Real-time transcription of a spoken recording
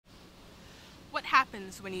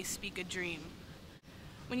happens when you speak a dream?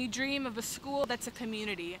 When you dream of a school that's a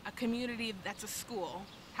community that's a school,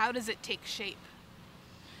 how does it take shape?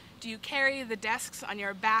 Do you carry the desks on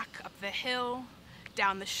your back up the hill,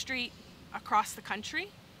 down the street, across the country?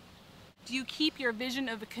 Do you keep your vision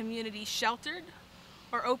of the community sheltered,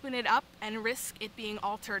 or open it up and risk it being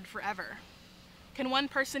altered forever? Can one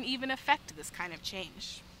person even affect this kind of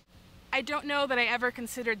change? I don't know that I ever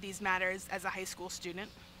considered these matters as a high school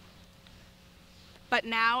student. But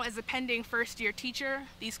now, as a pending first-year teacher,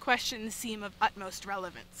 these questions seem of utmost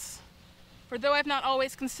relevance. For though I've not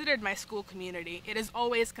always considered my school community, it has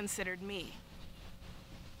always considered me.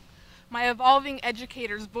 My evolving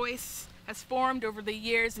educator's voice has formed over the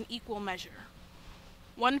years in equal measure.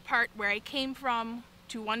 One part where I came from,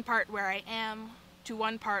 to one part where I am, to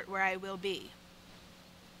one part where I will be.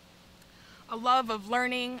 A love of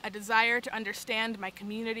learning, a desire to understand my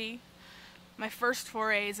community, my first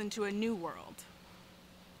forays into a new world.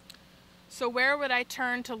 So where would I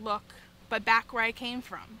turn to look but back where I came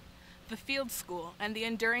from, the field school and the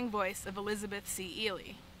enduring voice of Elizabeth C.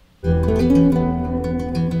 Ely?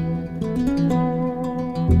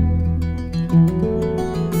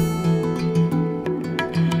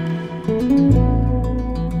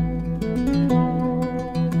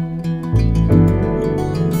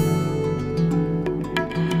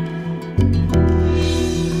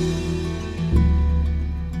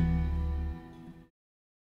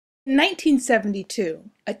 1972,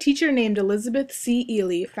 a teacher named Elizabeth C.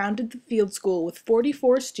 Ely founded the field school with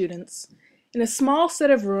 44 students in a small set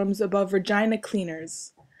of rooms above Regina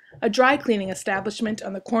Cleaners, a dry cleaning establishment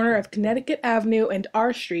on the corner of Connecticut Avenue and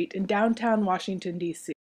R Street in downtown Washington,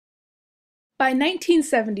 D.C. By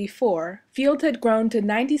 1974, Field had grown to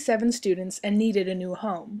 97 students and needed a new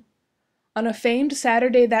home. On a famed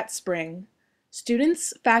Saturday that spring,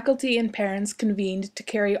 students, faculty, and parents convened to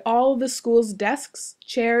carry all of the school's desks,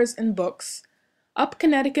 chairs, and books up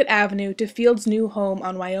Connecticut Avenue to Field's new home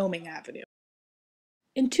on Wyoming Avenue.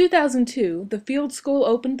 In 2002, the Field School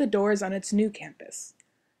opened the doors on its new campus,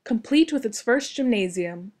 complete with its first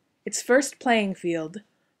gymnasium, its first playing field,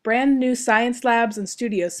 brand new science labs and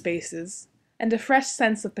studio spaces, and a fresh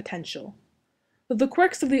sense of potential. Though the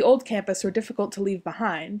quirks of the old campus were difficult to leave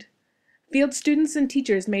behind, Field students and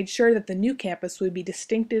teachers made sure that the new campus would be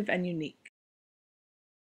distinctive and unique.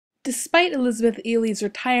 Despite Elizabeth Ely's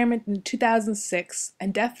retirement in 2006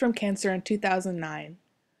 and death from cancer in 2009,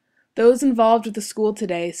 those involved with the school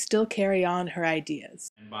today still carry on her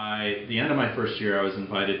ideas. And by the end of my first year, I was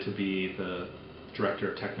invited to be the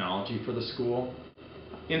director of technology for the school.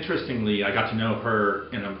 Interestingly, I got to know her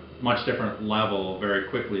in a much different level very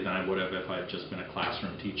quickly than I would have if I had just been a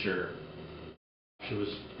classroom teacher. She was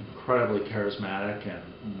incredibly charismatic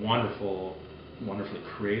and wonderfully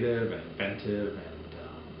creative and inventive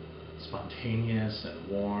and spontaneous and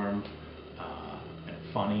warm and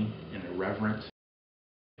funny and irreverent.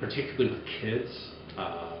 Particularly with kids,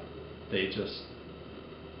 they just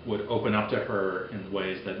would open up to her in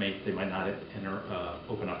ways that they might not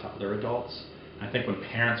open up to other adults. And I think when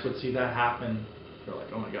parents would see that happen, they're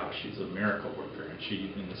like, oh my gosh, she's a miracle worker, and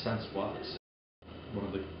she, in a sense, was. One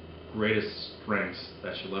of the greatest strengths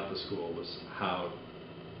that she left the school was how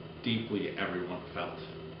deeply everyone felt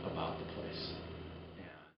about the place.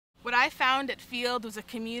 What I found at Field was a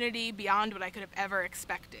community beyond what I could have ever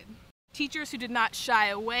expected. Teachers who did not shy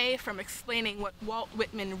away from explaining what Walt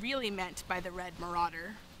Whitman really meant by the Red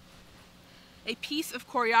Marauder. A piece of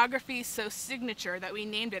choreography so signature that we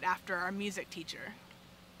named it after our music teacher.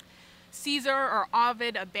 Caesar or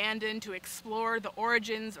Ovid abandoned to explore the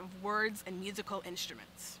origins of words and musical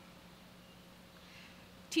instruments.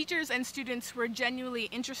 Teachers and students were genuinely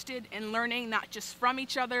interested in learning not just from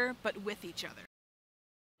each other, but with each other.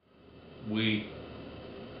 We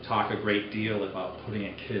talk a great deal about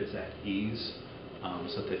putting kids at ease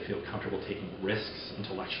so that they feel comfortable taking risks,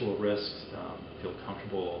 intellectual risks, feel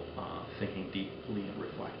comfortable thinking deeply and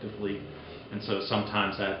reflectively. And so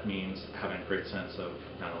sometimes that means having a great sense of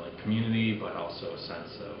not only community, but also a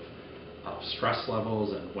sense of stress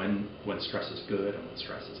levels and when stress is good and when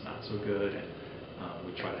stress is not so good. And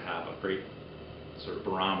we try to have a great sort of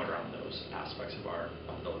barometer on those aspects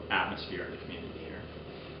of the atmosphere in the community here.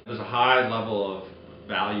 There's a high level of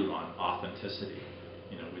value on authenticity.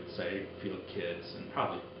 You know, we'd say Field kids, and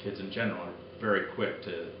probably kids in general, are very quick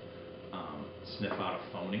to sniff out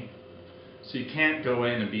a phony. So you can't go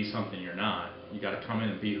in and be something you're not. You got to come in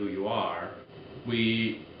and be who you are.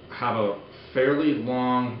 We have a fairly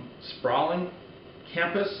long, sprawling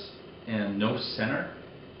campus and no center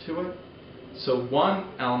to it. So one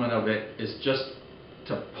element of it is just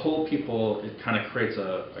to pull people, it kind of creates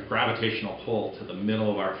a gravitational pull to the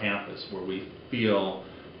middle of our campus where we feel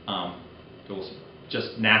it will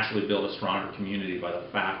just naturally build a stronger community by the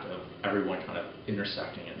fact of everyone kind of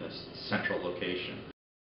intersecting in this central location.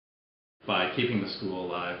 By keeping the school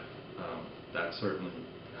alive, that certainly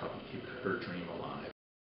helped keep her dream alive.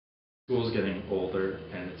 School's getting older,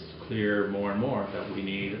 and it's clear more and more that we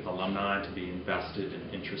need alumni to be invested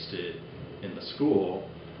and interested in the school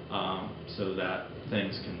so that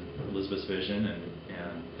things can, Elizabeth's vision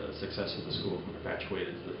and the success of the school can perpetuate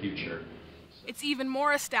into the future. It's even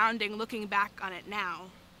more astounding looking back on it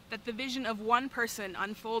now that the vision of one person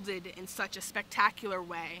unfolded in such a spectacular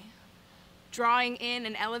way, drawing in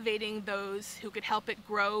and elevating those who could help it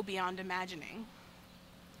grow beyond imagining.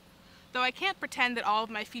 Though I can't pretend that all of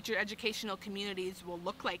my future educational communities will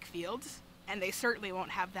look like Fields, and they certainly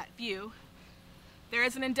won't have that view, there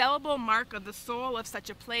is an indelible mark of the soul of such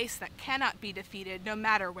a place that cannot be defeated no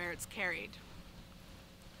matter where it's carried.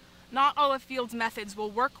 Not all of Fields' methods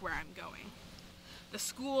will work where I'm going. The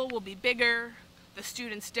school will be bigger, the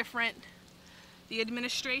students different, the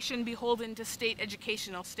administration beholden to state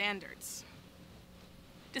educational standards.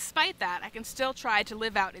 Despite that, I can still try to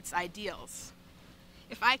live out its ideals.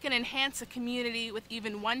 If I can enhance a community with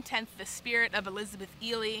even 1/10 the spirit of Elizabeth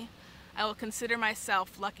Ely, I will consider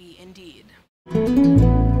myself lucky indeed.